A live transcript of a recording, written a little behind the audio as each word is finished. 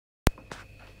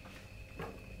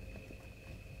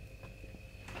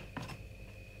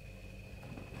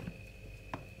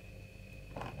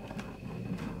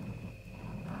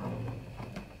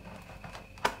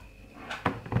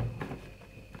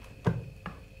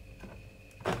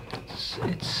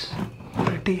it's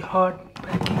pretty hard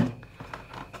packing.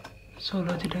 So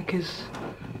Logitech is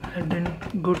done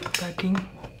good packing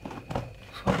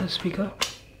for the speaker.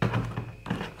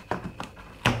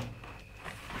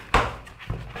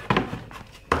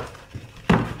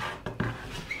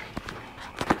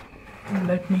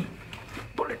 Let me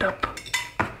pull it up.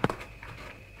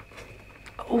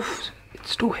 Oof,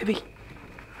 it's too heavy.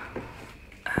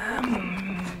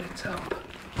 It's up.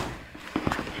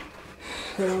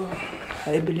 So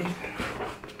I believe,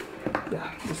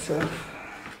 yeah, this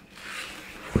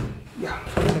yeah,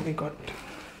 finally we got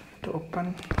to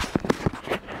open.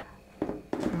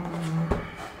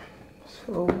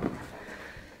 So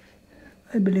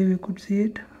I believe you could see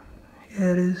it.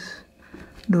 Here is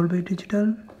Dolby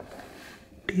Digital,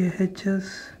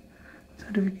 THS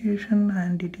certification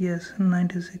and DTS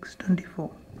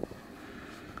 9624,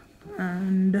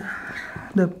 and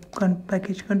the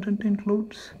package content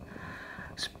includes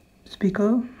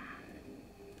speaker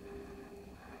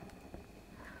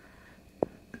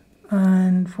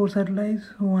and 4 satellites,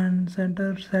 1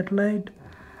 center satellite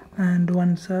and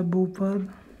 1 subwoofer,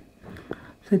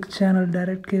 6-channel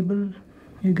direct cable.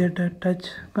 You get a touch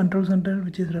control center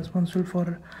which is responsible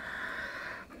for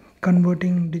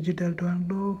converting digital to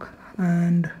analog,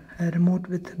 and a remote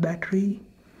with battery,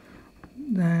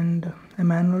 and a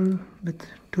manual with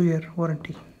 2-year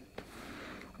warranty.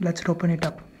 Let's open it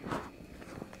up.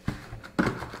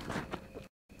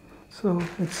 So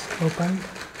it's opened.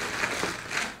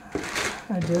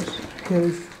 Here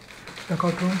is the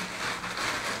cartoon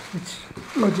which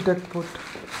Logitech put,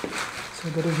 so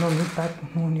there is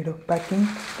no need of packing.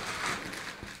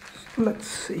 So let's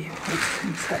see what's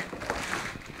inside.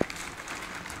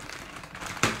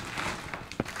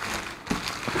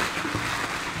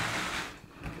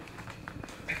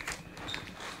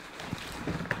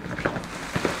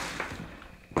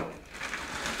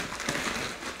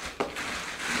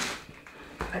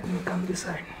 Let me come this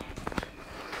side.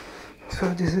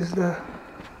 So this is the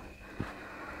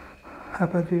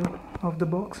upper view of the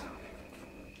box,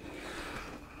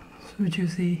 which you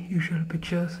see usual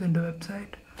pictures in the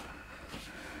website.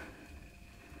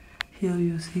 Here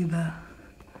you see the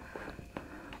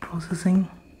processing,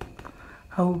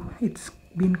 how it's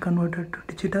been converted to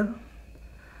digital.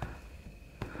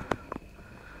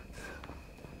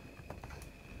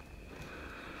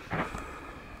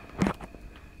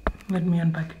 Let me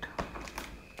unpack it.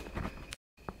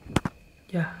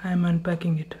 Yeah, I am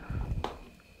unpacking it.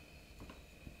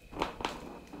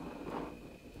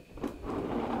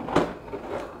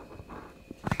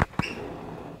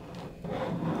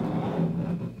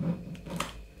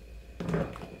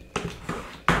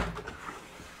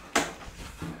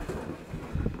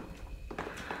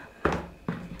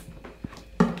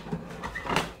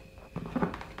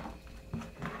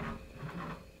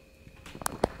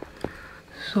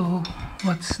 So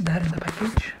what's there in the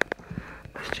package?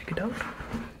 Let's check it out.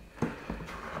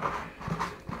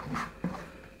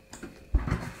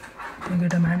 You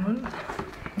get a manual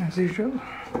as usual.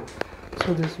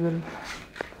 So this will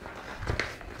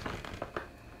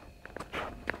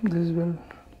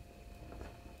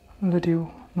let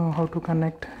you know how to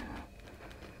connect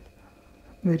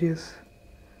various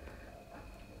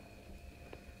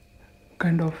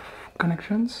kind of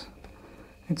connections.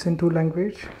 It's in 2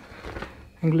 languages,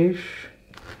 English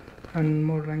and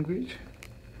more language.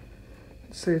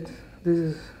 So this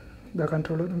is the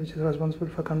controller which is responsible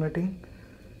for converting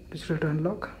digital to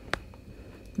analog.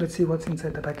 Let's see what's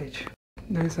inside the package.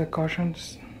 There is a caution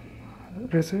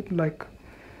receipt like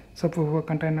subwoofer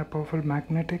contain a powerful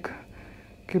magnetic.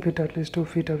 Keep it at least 2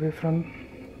 feet away from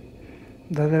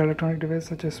the other electronic device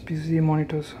such as PC,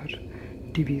 monitors or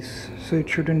TVs. So it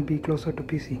shouldn't be closer to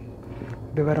PC.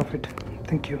 Beware of it.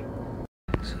 Thank you.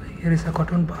 So here is a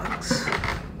cartoon box.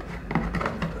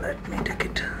 Let me take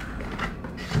it.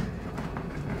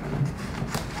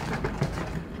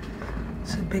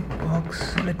 It's a big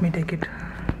box. Let me take it.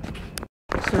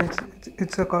 So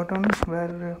it's a carton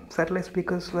where satellite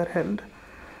speakers were held.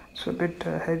 It's a bit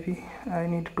heavy. I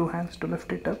need 2 hands to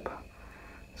lift it up.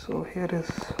 So here is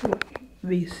what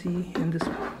we see in this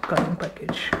carton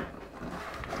package.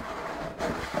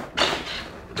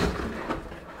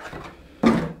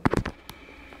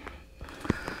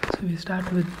 So we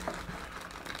start with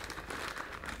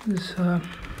this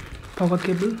power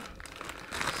cable.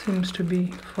 Seems to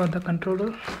be for the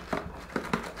controller.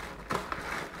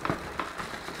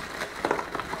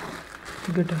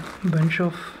 You get a bunch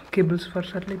of cables for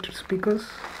satellite speakers.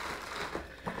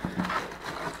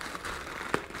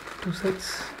 2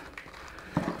 sets.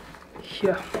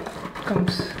 Here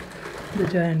comes the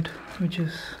giant, which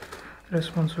is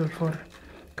responsible for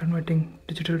converting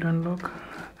digital to analog,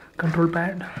 control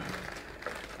pad.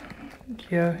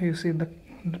 Here you see the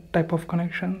type of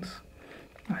connections.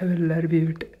 I will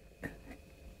review it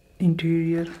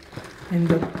interior in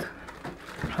depth,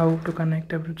 how to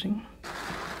connect everything.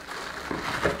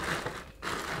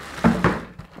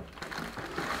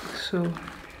 So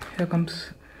here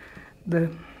comes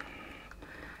the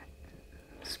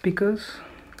speakers.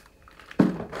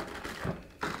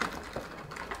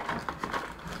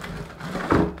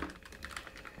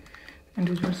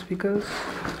 Individual speakers.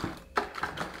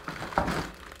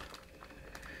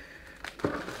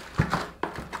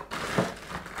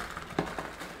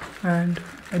 And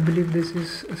I believe this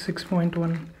is a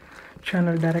 6.1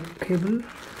 channel direct cable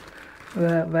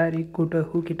where you could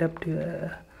hook it up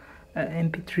to a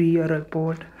MP3 or a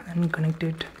port and connect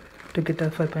it to get a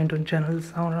 5.1 channel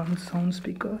sound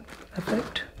speaker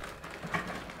effect.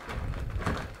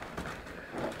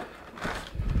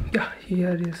 Yeah,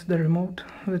 here is the remote.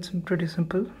 It's pretty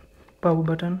simple. Power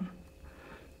button,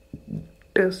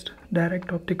 test,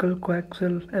 direct, optical,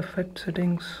 coaxial, effect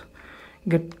settings,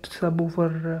 get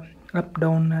subwoofer, up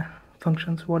down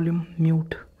functions, volume,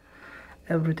 mute,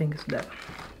 everything is there.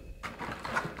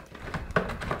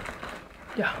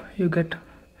 Yeah, you get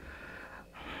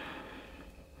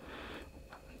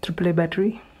AAA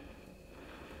battery,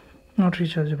 not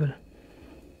rechargeable.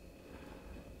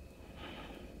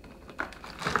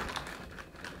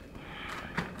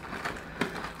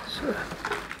 So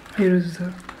here is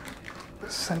the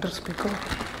center speaker.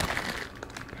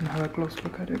 You can have a close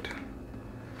look at it.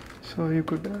 So you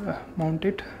could mount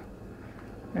it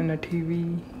in a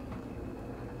TV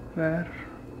where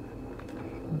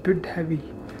bit heavy.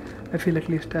 I feel at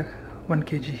least 1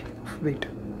 kg of weight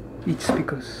each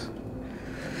speakers.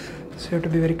 So you have to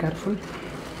be very careful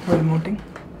while mounting.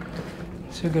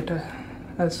 So you get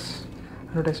as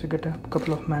advertised, you get a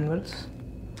couple of manuals.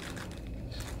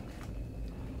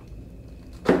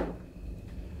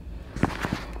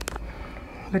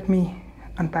 Let me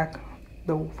unpack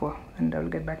the woofer and I'll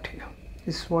get back to you.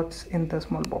 This is what's in the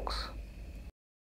small box.